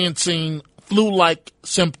 experiencing flu-like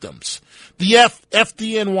symptoms. The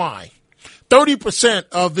FDNY, 30%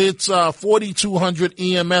 of its 4,200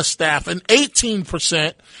 EMS staff and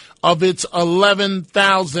 18% of its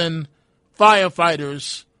 11,000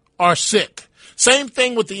 firefighters are sick. Same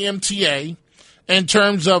thing with the MTA in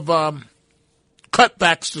terms of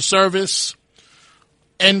cutbacks to service,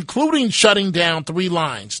 including shutting down 3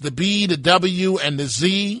 lines, the B, the W, and the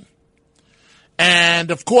Z.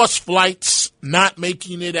 And, of course, flights not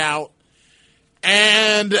making it out.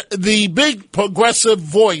 And the big progressive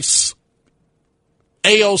voice,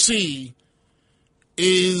 AOC,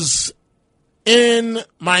 is in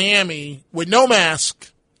Miami with no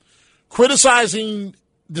mask, criticizing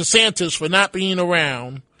DeSantis for not being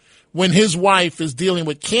around, when his wife is dealing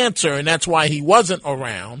with cancer, and that's why he wasn't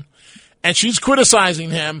around. And she's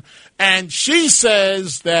criticizing him, and she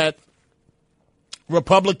says that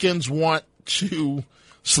Republicans want to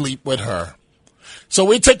sleep with her. So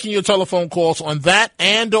we're taking your telephone calls on that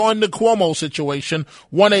and on the Cuomo situation.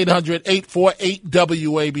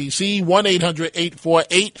 1-800-848-WABC,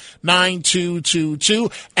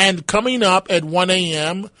 1-800-848-9222. And coming up at 1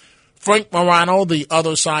 a.m., Frank Morano, The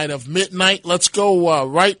Other Side of Midnight. Let's go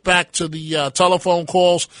right back to the telephone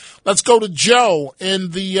calls. Let's go to Joe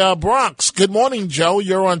in the Bronx. Good morning, Joe.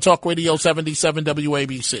 You're on Talk Radio 77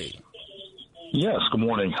 WABC. Yes, good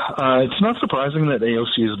morning. It's not surprising that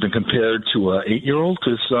AOC has been compared to an 8-year-old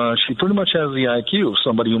because she pretty much has the IQ of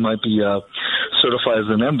somebody who might be certified as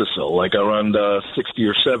an imbecile, like around 60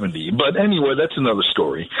 or 70. But anyway, that's another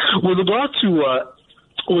story. With regard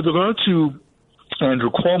to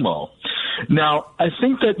Andrew Cuomo, now I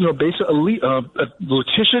think that basically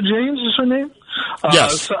Letitia James is her name.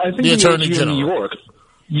 Yes, so I think the Attorney General in New York.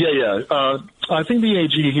 I think the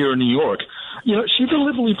AG here in New York. She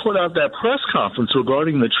deliberately put out that press conference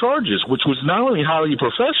regarding the charges, which was not only highly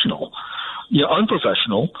unprofessional,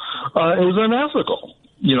 it was unethical,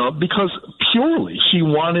 because purely she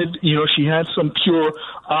wanted, she had some pure.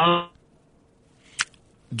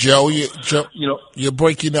 Joe, you're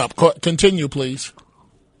breaking up. Continue, please.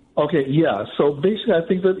 Okay, yeah. So basically, I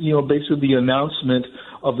think that, basically the announcement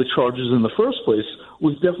of the charges in the first place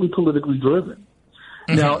was definitely politically driven.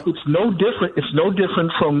 Mm-hmm. Now, it's no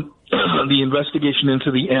different from the investigation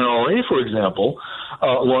into the NRA, for example,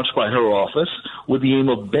 launched by her office with the aim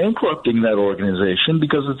of bankrupting that organization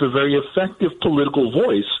because it's a very effective political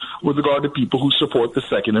voice with regard to people who support the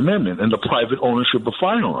Second Amendment and the private ownership of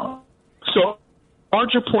firearms. So, the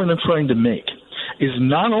larger point I'm trying to make is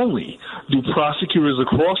not only do prosecutors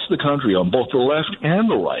across the country on both the left and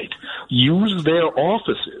the right use their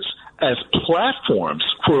offices as platforms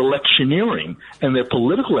for electioneering and their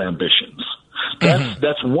political ambitions.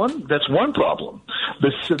 That's one problem.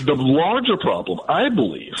 The larger problem, I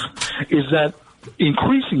believe, is that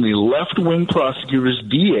increasingly left-wing prosecutors,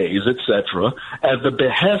 DAs, etc., at the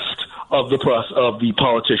behest of the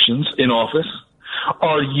politicians in office,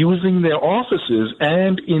 are using their offices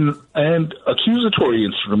and accusatory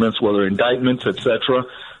instruments, whether indictments, etc.,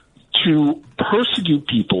 to persecute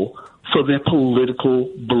people for their political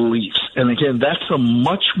beliefs. And again, that's a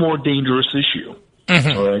much more dangerous issue.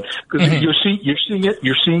 Mm-hmm. All right, because you're seeing it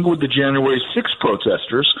with the January 6th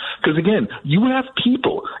protesters. Because again, you have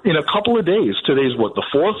people in a couple of days. Today's what, the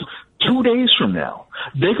 4th? 2 days from now,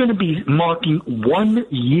 they're going to be marking 1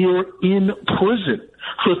 year in prison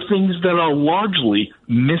for things that are largely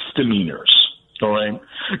misdemeanors. All right,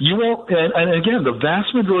 you won't, and again, the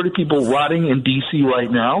vast majority of people rotting in D.C. right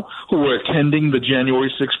now who are attending the January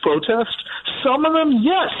 6th protest, some of them,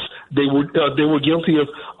 yes, they were guilty of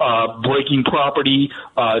breaking property,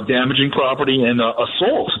 damaging property, and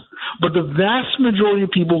assault. But the vast majority of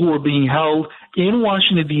people who are being held in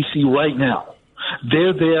Washington D.C. right now,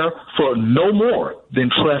 they're there for no more than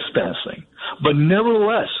trespassing. But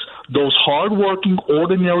nevertheless, those hardworking,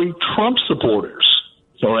 ordinary Trump supporters,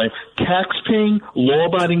 all right, tax-paying,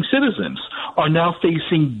 law-abiding citizens are now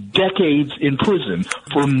facing decades in prison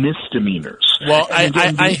for misdemeanors. Well,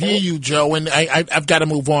 I hear you, Joe, and I've got to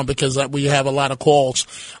move on because we have a lot of calls.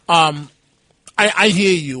 I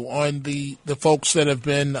hear you on the folks that have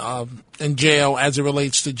been in jail as it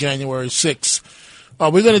relates to January 6th.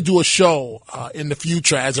 We're going to do a show in the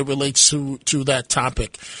future as it relates to that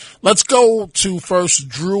topic. Let's go to first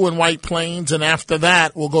Drew in White Plains, and after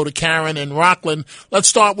that, we'll go to Karen in Rockland. Let's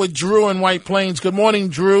start with Drew in White Plains. Good morning,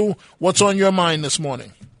 Drew. What's on your mind this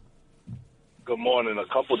morning? Good morning. A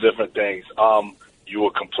couple different things. You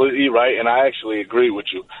were completely right, and I actually agree with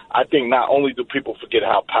you. I think not only do people forget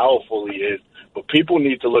how powerful he is, but people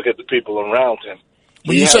need to look at the people around him.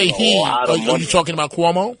 When you say he, are you talking about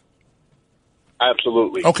Cuomo?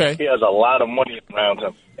 Absolutely. Okay. He has a lot of money around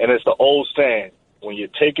him. And it's the old saying, when you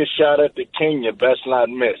take a shot at the king, you best not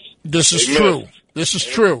miss. This is true. This is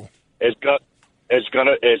true. It's gonna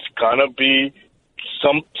be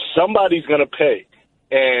somebody's gonna pay.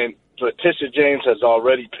 And Letitia James has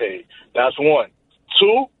already paid. That's one.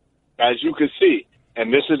 Two, as you can see,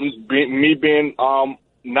 and this is me being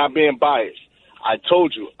not being biased. I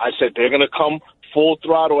told you, I said they're gonna come full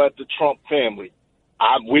throttle at the Trump family.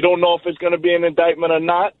 We don't know if it's going to be an indictment or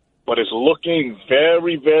not, but it's looking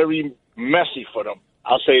very, very messy for them.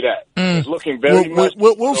 I'll say that. It's looking very messy.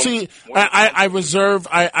 We'll see. I reserve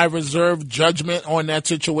judgment on that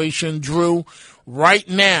situation, Drew. Right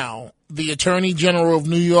now, the Attorney General of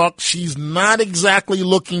New York, she's not exactly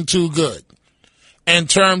looking too good. in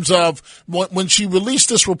terms of when she released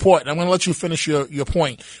this report. I'm going to let you finish your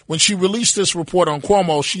point. When she released this report on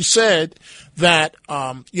Cuomo, she said that,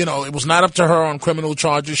 it was not up to her on criminal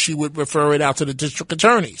charges. She would refer it out to the district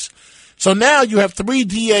attorneys. So now you have 3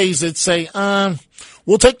 DAs that say,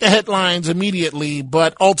 we'll take the headlines immediately,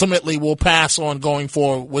 but ultimately we'll pass on going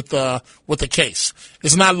forward with the case.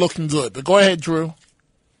 It's not looking good. But go ahead, Drew.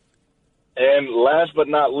 And last but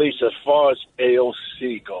not least, as far as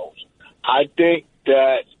AOC goes, I think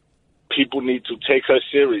that people need to take her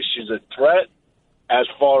serious. She's a threat as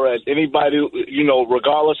far as anybody,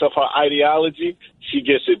 regardless of her ideology, she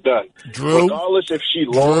gets it done. Drew, regardless if she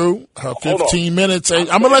her 15 minutes. I'm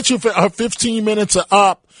going to let you, her 15 minutes are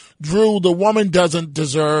up. Drew, the woman doesn't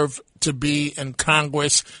deserve to be in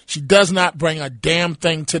Congress. She does not bring a damn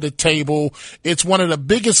thing to the table. It's one of the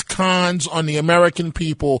biggest cons on the American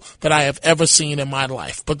people that I have ever seen in my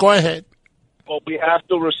life. But go ahead. Well, we have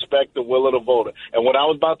to respect the will of the voter. And what I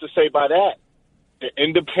was about to say by that,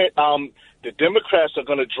 the Democrats are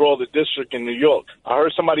going to draw the district in New York. I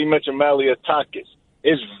heard somebody mention Malliotakis.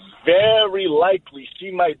 It's very likely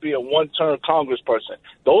she might be a one-term congressperson.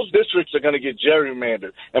 Those districts are going to get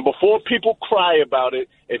gerrymandered. And before people cry about it,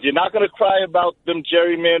 if you're not going to cry about them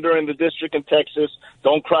gerrymandering the district in Texas,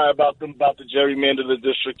 don't cry about the gerrymander the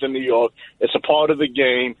district in New York. It's a part of the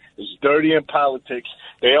game. It's dirty in politics.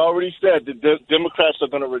 They already said the Democrats are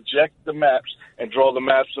going to reject the maps and draw the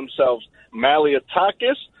maps themselves.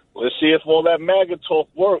 Malliotakis, let's see if all that MAGA talk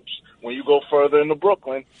works when you go further into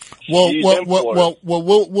Brooklyn. We'll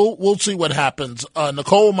see what happens.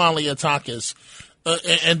 Nicole Malliotakis,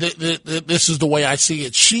 and this is the way I see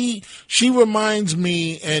it. She reminds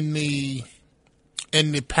me in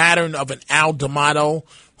the pattern of an Al D'Amato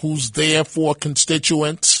who's there for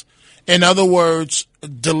constituents. In other words,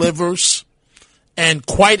 delivers. And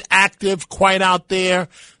quite active, quite out there.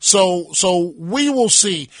 So we will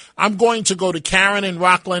see. I'm going to go to Karen in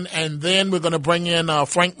Rockland, and then we're going to bring in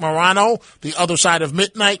Frank Morano, the other side of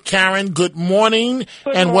midnight. Karen, good morning.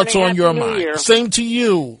 Good What's morning, on your Happy New mind? Year. Same to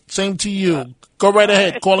you. Go right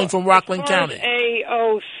ahead. Calling from Rockland County.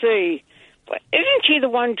 AOC. Isn't she the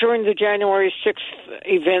one during the January 6th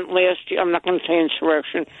event last year? I'm not going to say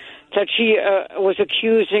insurrection. That she was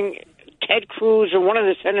accusing Ted Cruz or one of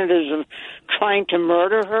the senators of trying to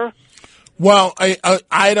murder her? Well,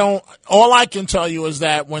 I don't. All I can tell you is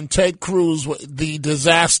that when Ted Cruz, the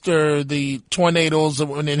disaster, the tornadoes,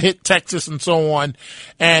 when it hit Texas and so on,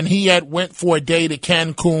 and he went for a day to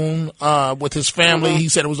Cancun with his family. He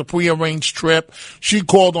said it was a prearranged trip. She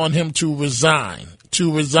called on him to resign.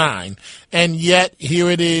 And yet here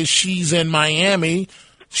it is. She's in Miami.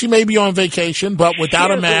 She may be on vacation, but without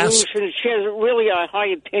a mask. She has really a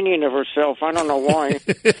high opinion of herself. I don't know why.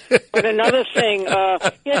 But another thing,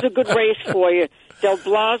 here's a good race for you. De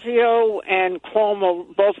Blasio and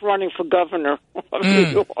Cuomo both running for governor of New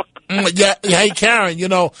York. Yeah, hey, Karen, hey,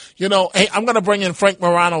 I'm going to bring in Frank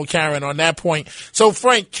Morano, Karen, on that point. So,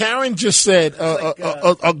 Frank, Karen just said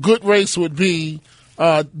a good race would be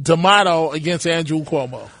D'Amato against Andrew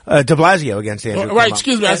Cuomo. De Blasio against Andrew Cuomo. Right,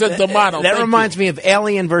 excuse me, I said D'Amato. That reminds me of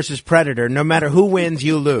Alien versus Predator. No matter who wins,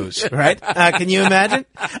 you lose, right? Can you imagine?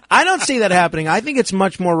 I don't see that happening. I think it's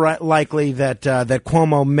much more likely that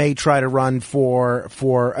Cuomo may try to run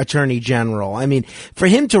for Attorney General. I mean, for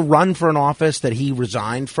him to run for an office that he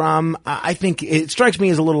resigned from, I think it strikes me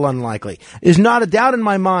as a little unlikely. There's not a doubt in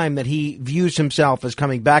my mind that he views himself as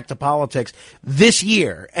coming back to politics this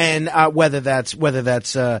year, and whether that's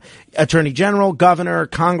Attorney General, Governor,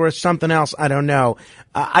 Congress, something else, I don't know.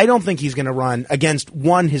 I don't think he's going to run against,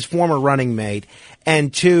 one, his former running mate,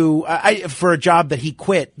 and two, for a job that he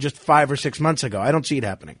quit just 5 or 6 months ago. I don't see it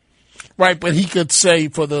happening. Right, but he could say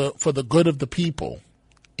for the good of the people.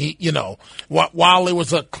 While it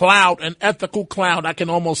was an ethical cloud, I can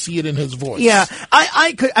almost see it in his voice. Yeah,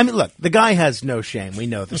 I mean, look, the guy has no shame. We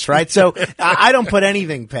know this, right? So I don't put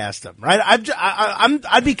anything past him, right?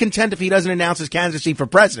 I'd be content if he doesn't announce his candidacy for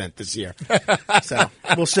president this year. So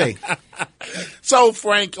we'll see. So,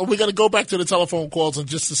 Frank, we're going to go back to the telephone calls in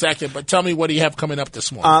just a second, but tell me what do you have coming up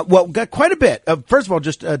this morning? Well, got quite a bit. First of all,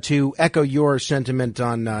 just to echo your sentiment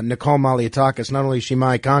on Nicole Malliotakis, not only is she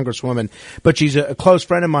my congresswoman, but she's a close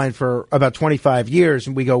friend of mine for about 25 years,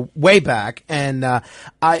 and we go way back. And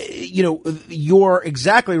you're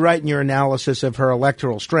exactly right in your analysis of her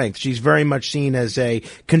electoral strength. She's very much seen as a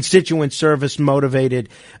constituent service motivated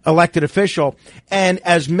elected official, and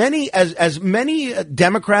as many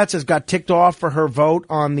Democrats as got ticked ticked off for her vote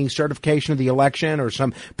on the certification of the election or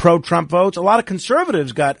some pro-Trump votes. A lot of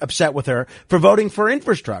conservatives got upset with her for voting for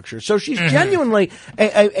infrastructure. So she's genuinely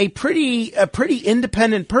a pretty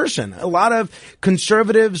independent person. A lot of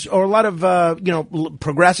conservatives or a lot of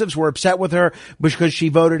progressives were upset with her because she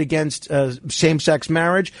voted against same-sex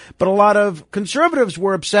marriage, but a lot of conservatives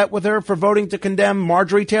were upset with her for voting to condemn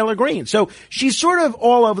Marjorie Taylor Greene. So she's sort of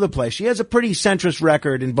all over the place. She has a pretty centrist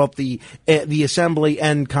record in both the Assembly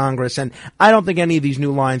and Congress, and I don't think any of these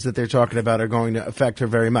new lines that they're talking about are going to affect her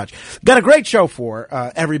very much. Got a great show for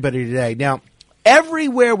everybody today. Now,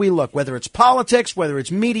 everywhere we look, whether it's politics, whether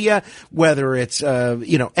it's media, whether it's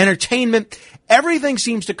entertainment, everything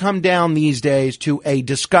seems to come down these days to a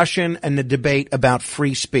discussion and a debate about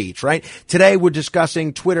free speech, right? Today we're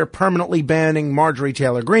discussing Twitter permanently banning Marjorie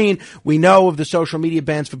Taylor Greene. We know of the social media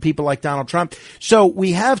bans for people like Donald Trump. So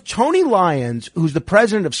we have Tony Lyons, who's the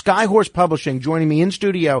president of Skyhorse Publishing, joining me in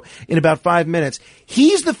studio in about 5 minutes.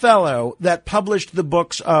 He's the fellow that published the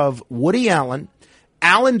books of Woody Allen,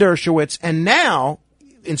 Alan Dershowitz, and now,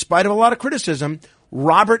 in spite of a lot of criticism,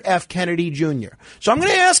 Robert F. Kennedy Jr. So I'm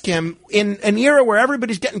going to ask him, in an era where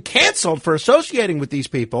everybody's getting canceled for associating with these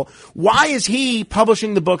people, why is he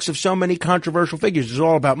publishing the books of so many controversial figures? Is it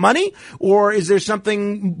all about money, or is there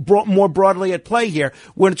something more broadly at play here?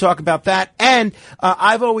 We're going to talk about that. And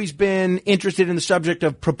I've always been interested in the subject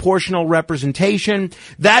of proportional representation.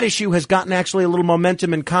 That issue has gotten actually a little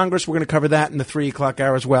momentum in Congress. We're going to cover that in the 3 o'clock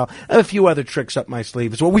hour as well. I have a few other tricks up my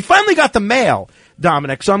sleeve as well. We finally got the mail,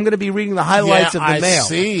 Dominic, so I'm going to be reading the highlights of the mail.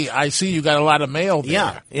 I see. You got a lot of mail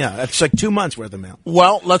there. Yeah. That's like 2 months worth of mail.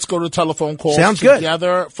 Well, let's go to telephone calls. Sounds good.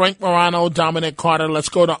 Together. Frank Morano, Dominic Carter. Let's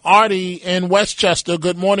go to Artie in Westchester.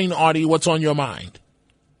 Good morning, Artie. What's on your mind?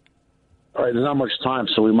 All right, there's not much time,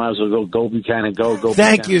 so we might as well go Buchanan, go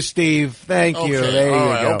Thank you, Steve. Thank you. There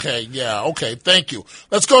you go. Okay, thank you.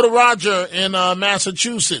 Let's go to Roger in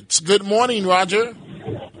Massachusetts. Good morning, Roger.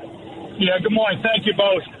 Yeah, good morning. Thank you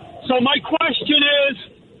both. So my question is,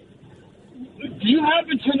 do you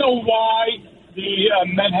happen to know why the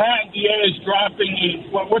Manhattan DA is dropping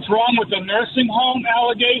what's wrong with the nursing home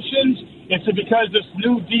allegations? Is it because this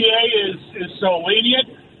new DA is so lenient,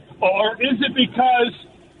 or is it because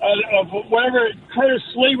of whatever Curtis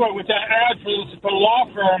Sliwa with that ad for the law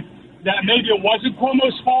firm that maybe it wasn't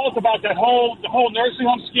Cuomo's fault about the whole nursing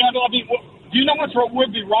home scandal? I mean, do you know what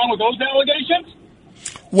would be wrong with those allegations?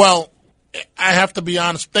 Well, I have to be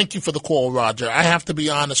honest. Thank you for the call, Roger. I have to be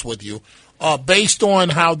honest with you. Based on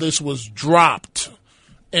how this was dropped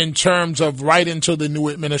in terms of right into the new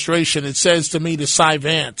administration, it says to me that Cy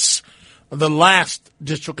Vance, the last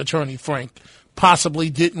district attorney, Frank, possibly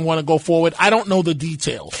didn't want to go forward. I don't know the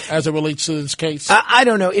details as it relates to this case. I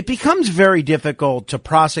don't know. It becomes very difficult to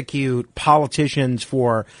prosecute politicians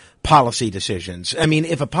for policy decisions. I mean,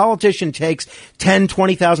 if a politician takes $10,000,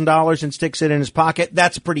 $20,000 and sticks it in his pocket,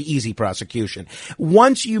 that's a pretty easy prosecution.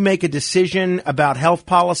 Once you make a decision about health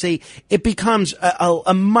policy, it becomes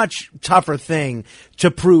a much tougher thing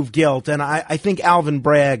to prove guilt. And I think Alvin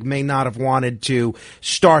Bragg may not have wanted to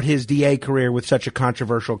start his DA career with such a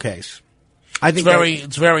controversial case. I think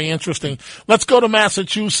it's very interesting. Let's go to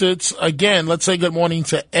Massachusetts again. Let's say good morning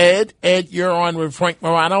to Ed. Ed, you're on with Frank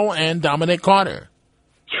Morano and Dominic Carter.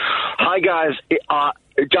 Hi, guys.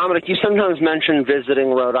 Dominic, you sometimes mention visiting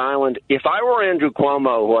Rhode Island. If I were Andrew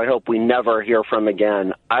Cuomo, who I hope we never hear from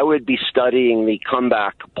again, I would be studying the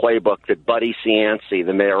comeback playbook that Buddy Cianci,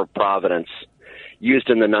 the mayor of Providence,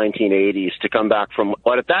 used in the 1980s to come back from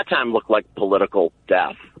what at that time looked like political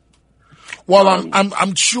death. Well,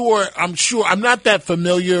 I'm sure I'm not that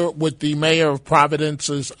familiar with the mayor of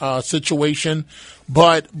Providence's situation,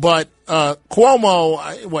 but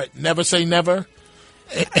Cuomo, never say never.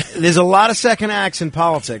 There's a lot of second acts in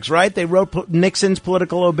politics, right? They wrote Nixon's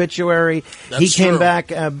political obituary. He came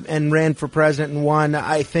back and ran for president and won.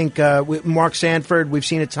 I think Mark Sanford, we've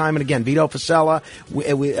seen it time and again. Vito Fossella,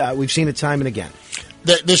 we've seen it time and again.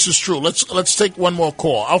 This is true. Let's take one more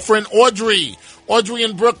call. Our friend Audrey. Audrey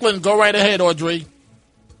in Brooklyn. Go right ahead, Audrey.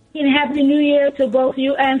 And Happy New Year to both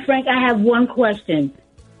you and Frank. I have one question.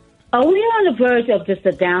 Are we on the verge of just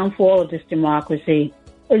the downfall of this democracy?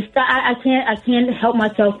 I can't help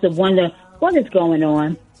myself to wonder what is going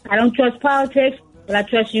on. I don't trust politics, but I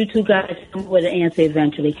trust you two guys with an answer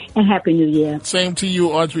eventually. And Happy New Year. Same to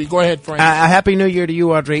you, Audrey. Go ahead, Frank. Happy New Year to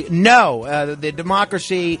you, Audrey. No, the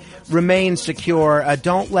democracy remains secure.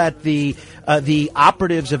 Don't let the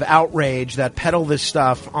operatives of outrage that peddle this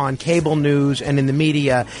stuff on cable news and in the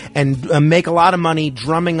media and make a lot of money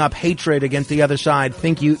drumming up hatred against the other side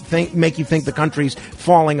make you think the country's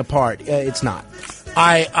falling apart. It's not.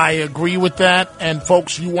 I agree with that. And,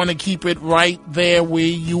 folks, you want to keep it right there where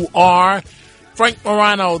you are. Frank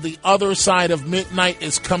Morano, The Other Side of Midnight,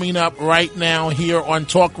 is coming up right now here on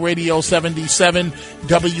Talk Radio 77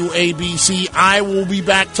 WABC. I will be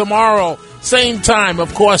back tomorrow, same time,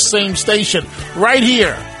 of course, same station, right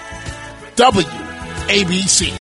here, WABC.